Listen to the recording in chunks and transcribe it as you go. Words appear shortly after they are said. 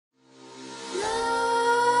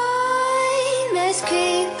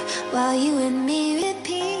creep while you and me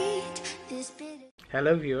repeat this bit.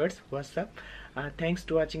 Hello viewers, what's up? Thanks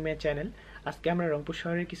to watching my channel. আজকে আমরা রংপুর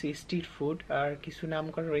শহরের কিছু street food আর কিছু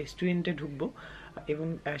নামকরা রেস্টুরেন্টে ঢুকবো এবং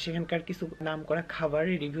সেখানকার কিছু নামকরা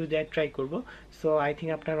খাবারের রিভিউ দেওয়ার ট্রাই করব। সো আই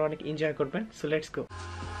থিঙ্ক আপনারা অনেক এনজয় করবেন। So let's go.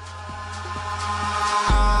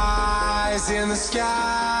 Eyes in the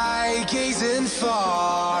sky, gazing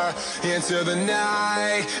far into the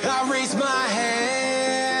night. I raise my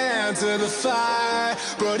hand to the fire,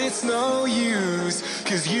 but it's no use,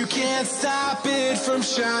 'cause you can't stop it from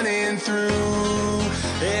shining through.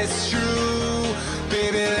 It's true,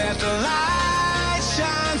 baby, let the light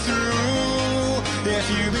shine through. If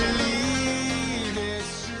you believe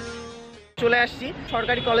it's true. চলে আসছি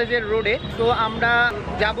সরকারি কলেজের রোডে। তো আমরা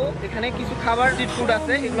যাব, এখানে কিছু খাবার স্ট্রিট ফুড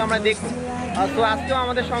আছে, এগুলো আমরা দেখব। তো আজকেও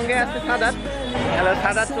আমাদের সঙ্গে আছে সাদাত। হ্যালো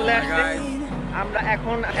সাদাত, চলে আসছে। আমরা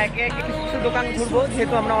এখন একে একে কিছু দোকান ঘুরবো,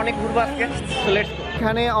 যেহেতু আমরা অনেক ঘুরবো আজকে। তো লেটস গো।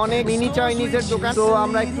 এখানে অনেক মিনি চাইনিজের দোকান, তো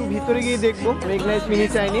আমরা একটু ভিতরে গিয়ে দেখবো রেগনাইজ মিনি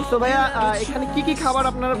চাইনিজ। তো ভাইয়া এখানে কি কি খাবার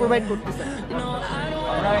আপনারা প্রোভাইড করতেছেন?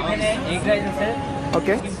 আমরা এখানে এগ রাইস আছে,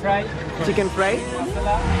 ওকে, চিকেন ফ্রাই,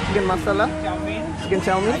 চিকেন মশলা, chicken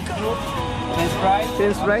chowmein,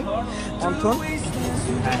 French fry, wonton,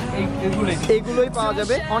 এইগুলোই পাওয়া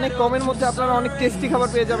যাবে অনেক কমের মধ্যে। আপনারা অনেক টেস্টি খাবার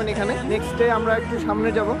পেয়ে যাবেন এখানে। নেক্সট ডে আমরা একটু সামনে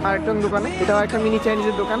যাব আরেকটা দোকানে, এটাও একটা মিনি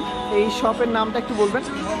চাইনিজের দোকান। এই শপের নামটা একটু বলবেন?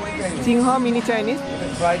 সিংহ mini Chinese.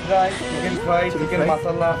 Fried rice, chicken fry, chicken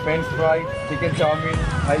মশলা, French fry, chicken chowmein,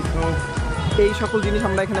 rice soup, এই সকল জিনিস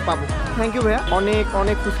আমরা এখানে পাবো। থ্যাংক ইউ ভাইয়া। অনেক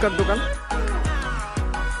অনেক ফুচকার দোকান।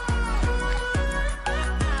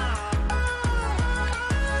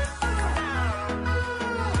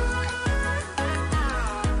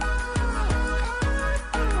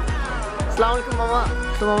 আসসালামু আলাইকুম মামা।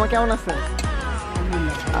 তো মামা কেমন আছেন?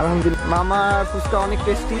 আলহামদুলিল্লাহ। মামার ফুচকা অনেক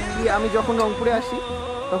টেস্টি। আমি যখন রংপুরে আসি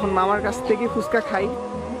তখন মামার কাছ থেকে ফুচকা খাই।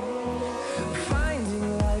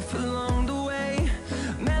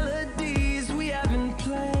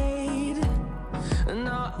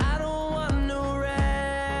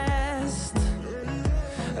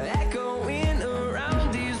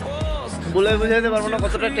 বলে বুঝাইতে পারবো না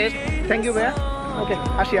কতটা টেস্ট। থ্যাংক ইউ ভাইয়া। ওকে,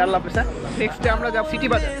 আসি, আল্লাহ হাফেজ। নেক্সটে আমরা যাব সিটি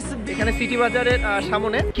বাজার। এখানে সিটি বাজারের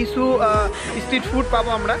সামনে কিছু স্ট্রিট ফুড পাবো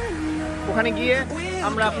আমরা। ওখানে গিয়ে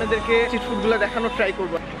আমরা আপনাদেরকে স্ট্রিট ফুডগুলো দেখানোর ট্রাই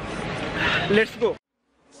করবো। Let's go.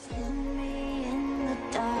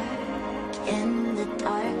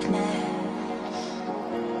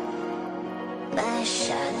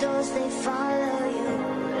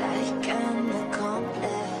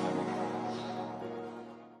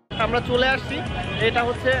 আমরা চলে আসছি, এটা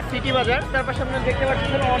হচ্ছে সিটি বাজার। তার পাশে আপনারা দেখতে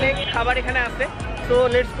পাচ্ছেন অনেক খাবার এখানে আছে। তো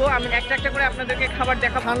লেটস গো, আমি একটা একটা করে আপনাদেরকে খাবার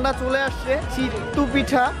দেখাবো। ঠান্ডা চলে আসছে। চিতু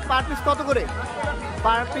পিঠা পার পিস কত করে?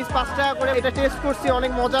 পার পিস 5 টাকা করে। এটা টেস্ট করছি,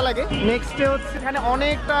 অনেক মজা লাগে। নেক্সটে হচ্ছে এখানে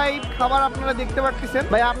অনেক টাইপ খাবার আপনারা দেখতে পাচ্ছেন।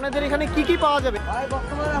 ভাই আপনাদের এখানে কি কি পাওয়া যাবে? ভাই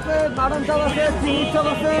বর্তমানে আছে বাদাম চাপ আছে, চিনি চাপ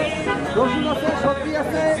আছে, রসুন আছে, সবজি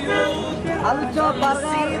আছে, আলু চপ,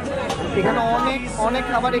 বার্গার। এখানে অনেক অনেক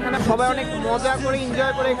খাবার, এখানে সবাই অনেক মজা করে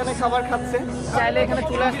এনজয় করে এখানে খাবার খাচ্ছে। চাইলে এখানে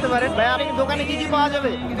চলে আসতে পারেন। ভাই আপনি দোকানে কি কি পাওয়া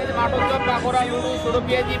যাবে? মাটন চপ, পাকোড়া, নুডলস, ছোট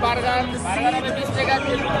পেঁয়াজি, বার্গার। বার্গার হবে 20 টাকা,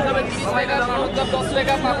 চিলি হবে 30 টাকা, মাটন চপ 10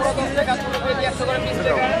 টাকা, পাকোড়া 10 টাকা, ছোট পেঁয়াজি 100 করে 20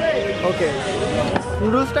 টাকা। ওকে,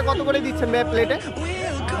 নুডলসটা কত করে দিচ্ছেন ভাই প্লেটে?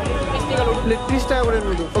 30 টাকা করে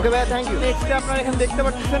নুডলস। ওকে ভাইয়া, থ্যাংক ইউ। নেক্সটে আপনারা এখানে দেখতে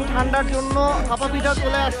পাচ্ছেন ঠান্ডার জন্য ভাপা পিঠা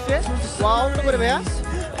চলে আসছে। ওয়াও করে ভাইয়া,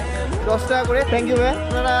 10 টাকা করে। থ্যাংক ইউ ভাইয়া।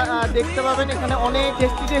 আপনারা দেখতে পাবেন এখানে অনেক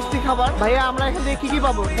টেস্টি টেস্টি খাবার। ভাইয়া আমরা এখান থেকে কি কি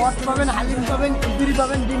পাবো? মট পাবেন, হালিম পাবেন, খিচুড়ি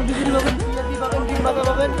পাবেন, ডিম খিচুড়ি পাবেন, পেঁয়াজি পাবেন, ডিম ভাজা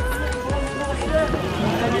পাবেন।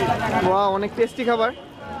 ওয়াও, অনেক টেস্টি খাবার।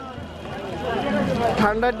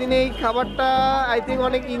 ঠান্ডার দিনে এই খাবারটা আই থিঙ্ক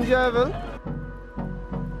অনেক enjoyable.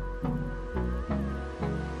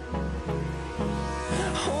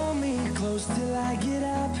 Hold me close till I get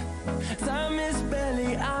up. Time is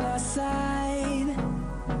barely on our side.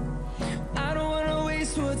 I don't wanna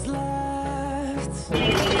waste what's left.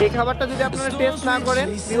 এই খাবারটা যদি আপনারা টেস্ট না করেন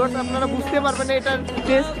ভিউয়ার্স, আপনারা বুঝতে পারবেন না এটার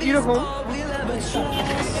টেস্ট কিরকম।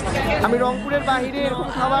 আমি রংপুরের বাইরে এরকম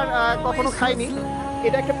খাবার কখনো খাইনি।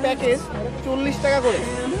 এটা একটা প্যাকেজ 40 টাকা করে।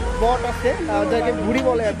 বট আছে, যাকে ভুড়ি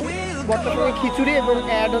বলে আর কি। বটটার সঙ্গে খিচুড়ি এবং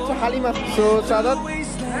অ্যাড হচ্ছে হালিম আছে। সো সাদাত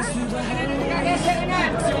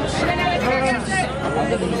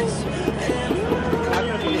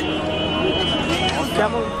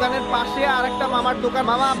যেমন দোকানের পাশে আর একটা মামার দোকান।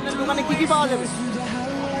 মামা আপনার দোকানে কি কি পাওয়া যাবে?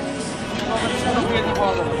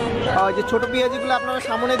 যে ছোট পেঁয়াজিগুলো আপনারা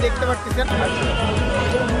সামনে দেখতে পাচ্ছেন।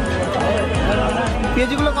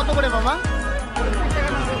 পেঁয়াজিগুলো কত করে মামা?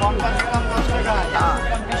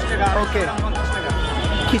 ওকে,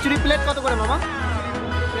 খিচুড়ি প্লেট কত করে মামা?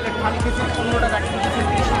 খালি কেজি 15 টাকা, 3 কেজি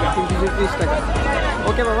 30 টাকা। 3 কেজি 30 টাকা।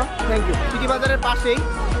 ওকে বাবা, থ্যাংক ইউ। সিটি বাজারের পাশেই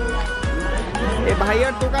এই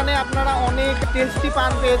ভাইয়ার দোকানে আপনারা অনেক টেস্টি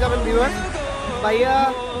পান পেয়ে যাবেন ভিউয়ার। ভাইয়া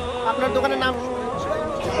আপনার দোকানের নাম?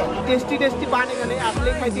 টেস্টি পান এখানে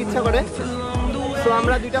আসলেই খাইতে ইচ্ছা করে। তো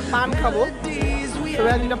আমরা 2টা পান খাবো, তো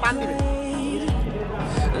ভাইয়া 2টা পান দিবেন।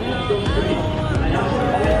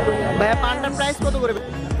 ভাইয়া পানটার প্রাইস কত করে?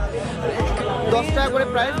 10 টাকা করে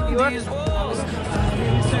প্রাইস ভিউয়ার।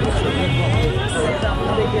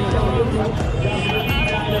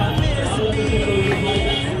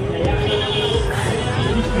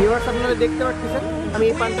 ভিউয়ার্স আপনারা দেখতে পাচ্ছেন আমি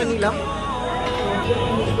এই পানটা নিলাম।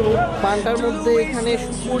 পানটার মধ্যে এখানে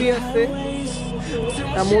সুপুরি আছে,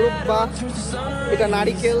 মোরব্বা, এটা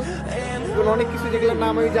নারিকেল, এগুলো অনেক কিছু যেগুলোর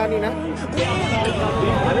নাম আমি জানি না।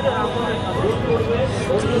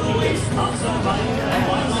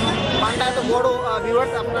 পানটা এত বড়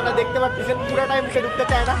ভিউয়ার্স আপনারা দেখতে পাচ্ছেন, পুরোটাই মুখে ঢুকতে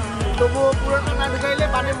চায় না, তবুও পুরোটা না ঢুকাইলে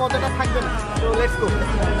পানের মজাটা থাকবে না। তো লেটস গো।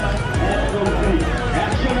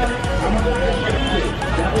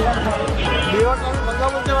 ভিউয়ার্স আমি কথা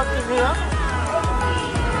বলতে পারতেছি না,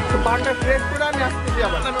 তো পানটা ফ্রেশ করে আমি আসতেছি।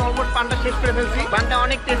 আবার আমি অলমোস্ট পানটা শেষ করে ফেলছি। পানটা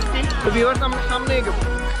অনেক টেস্টি। তো ভিউয়ার্স আমরা সামনে এগোবো।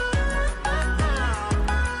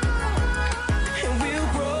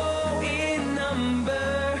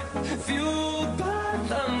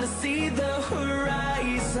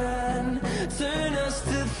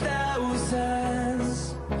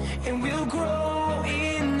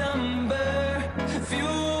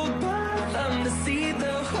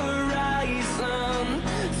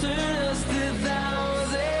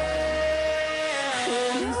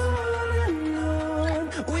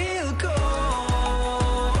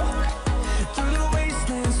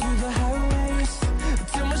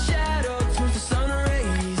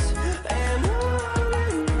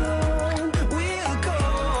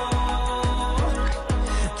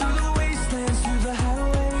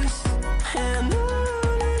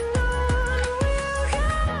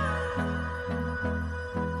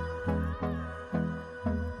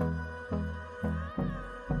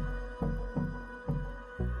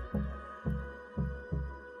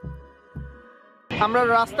 আমরা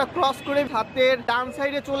রাস্তা ক্রস করে হাতের ডান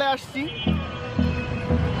সাইডে চলে আসছি।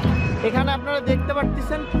 এখানে আপনারা দেখতে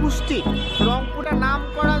পাচ্ছেন পুষ্টি, রংপুরের নাম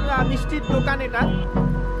করা মিষ্টির দোকান এটা।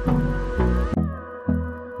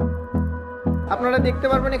 আপনারা দেখতে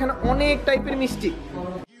পারবেন এখানে অনেক টাইপের মিষ্টি।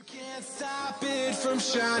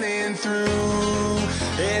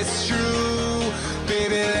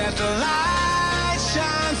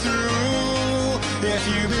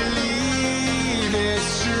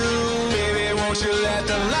 Won't you let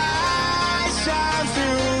the light shine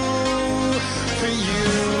through for you, for you, for you, for you, for you, for you, for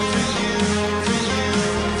you,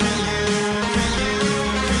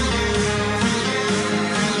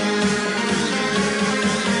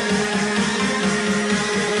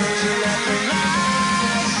 won't you let the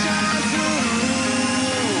light shine through.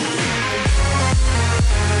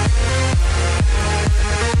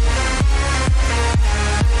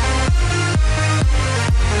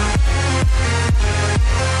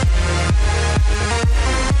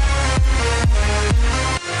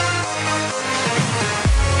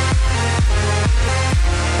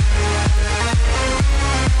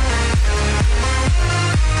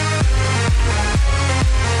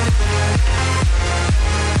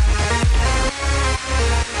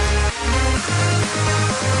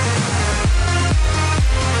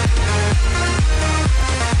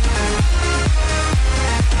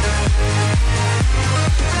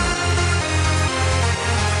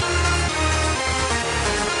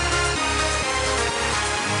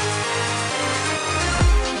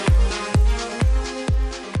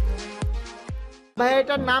 ভাই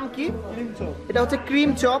এটার নাম কি? এটা হচ্ছে ক্রিম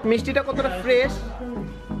চপ। মিষ্টিটা কতটা ফ্রেশ।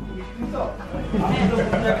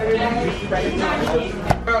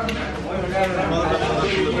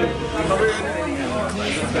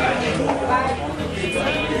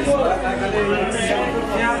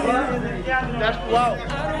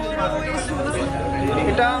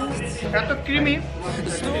 এটা এত ক্রিমি,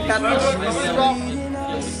 এত সফট,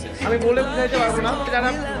 আমি বলে বুঝাইতে পারবো না। যারা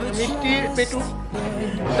মিষ্টি পেটু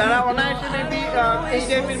তারা অনায়াসে মেবি এই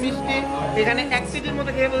টাইপের মিষ্টি এখানে 1 কেজির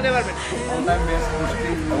মতো খেয়ে বলতে পারবেন।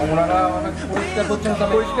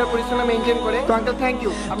 পরিষ্কার পরিচ্ছন্ন মেনটেন করে। তো আঙ্কেল থ্যাংক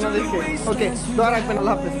ইউ আপনাদেরকে। ওকে, দোয়া রাখবেন।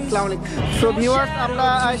 আল্লাহ হাফেজ, আসসালামু আলাইকুম। সো ভিউয়ার্স আমরা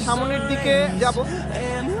সামনের দিকে যাব।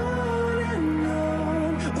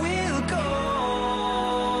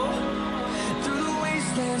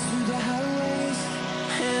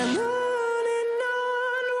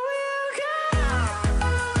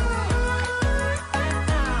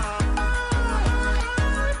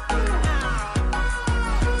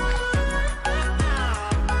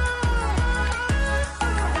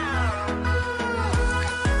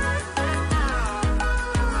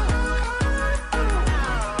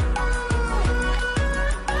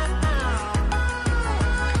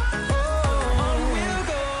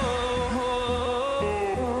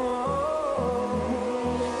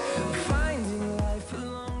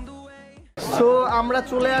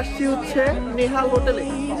 আমরা চলে আসছি হচ্ছে নেহাল হোটেলে।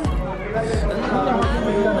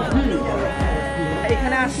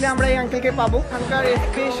 এখানে আসলে আমরা এই আঙ্কেলকে পাবো, এখানকার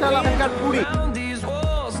স্পেশাল এখানকার পুরি।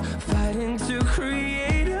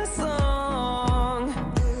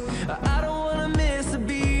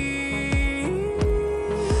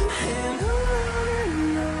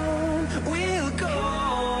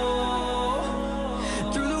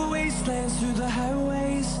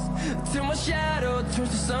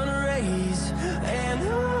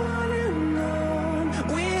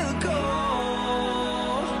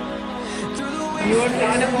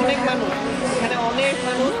 এখানে অনেক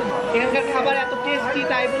মানুষ, এখানকার খাবার এত টেস্টি,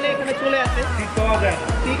 তাই বলে এখানে চলে আসে। ঠিক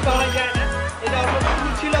পাওয়া যায় না, এটা অল্প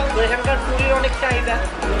পুরি ছিল, তো এখানকার পুরির অনেক চাহিদা।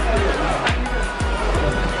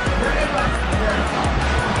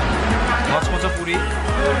 মচমচা পুরি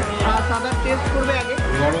আর সাদা টেস্ট করবে আগে,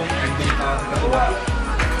 গরম একদম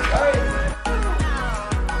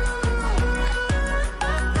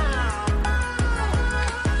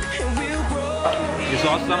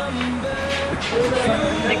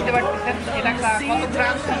দেখতে পাচ্ছেন এটা কত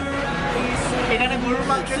গ্রাম। এখানে গরুর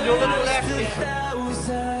মাংসের জোরে চলে আসছে।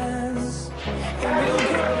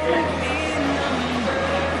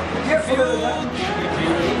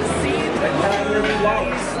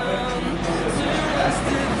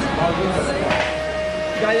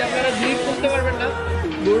 আপনারা বিলিভ করতে পারবেন না,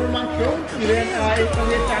 গরুর মাংস ইভেন এর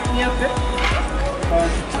সঙ্গে চাটনি আছে।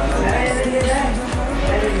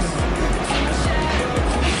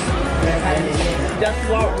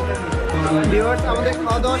 আমাদের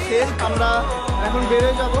খাওয়া দাওয়া শেষ, আমরা এখন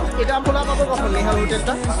বেরোয় যাবো। এটা খোলা পাবো কখন নেহাল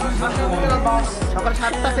হোটেলটা? সকাল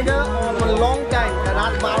 7টা থেকে লং টাইম,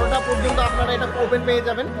 রাত 12টা পর্যন্ত আপনারা এটা ওপেন পেয়ে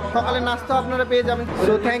যাবেন। সকালে নাস্তা আপনারা পেয়ে যাবেন।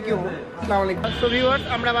 সো থ্যাংক ইউ, আসসালামু আলাইকুম। সো ভিউয়ার্স,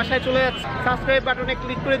 আমরা বাসায় চলে যাচ্ছি। সাবস্ক্রাইব বাটনে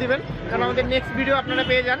ক্লিক করে দিবেন, কারণ আমাদের নেক্সট ভিডিও আপনারা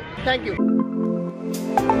পেয়ে যান। Thank you.